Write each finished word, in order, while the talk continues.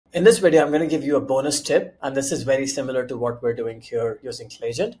In this video, I'm going to give you a bonus tip, and this is very similar to what we're doing here using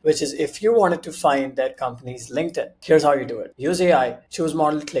Tlaigen, which is if you wanted to find that company's LinkedIn, here's how you do it. Use AI, choose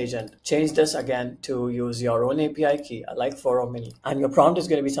model Tlaigen, change this again to use your own API key, like 4 Mini, and your prompt is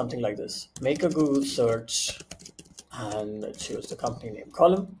going to be something like this. Make a Google search and choose the company name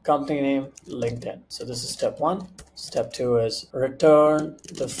column, company name, LinkedIn. So this is step 1. Step 2 is return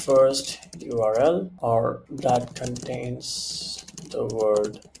the first URL or that contains the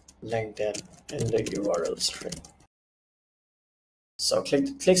word LinkedIn in the URL string. So click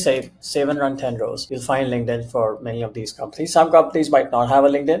save and run 10 rows. You'll find LinkedIn for many of these companies. Some companies might not have a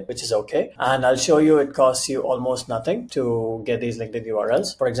LinkedIn, which is okay. And I'll show you it costs you almost nothing to get these LinkedIn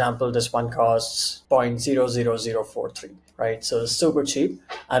URLs. For example, this one costs 0.00043, right? So it's super cheap.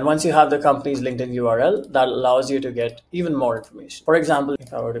 And once you have the company's LinkedIn URL, that allows you to get even more information. For example,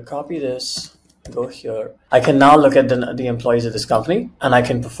 if I were to copy this, go here, I can now look at the employees of this company and I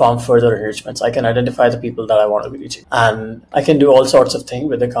can perform further enrichments. I can identify the people that I want to be reaching, and I can do all sorts of things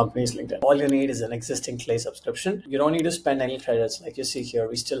with the company's LinkedIn. All you need is an existing Tlaigen subscription. You don't need to spend any credits. Like you see here,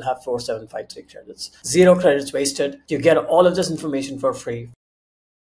 we still have 4753 credits. 0 credits wasted. You get all of this information for free.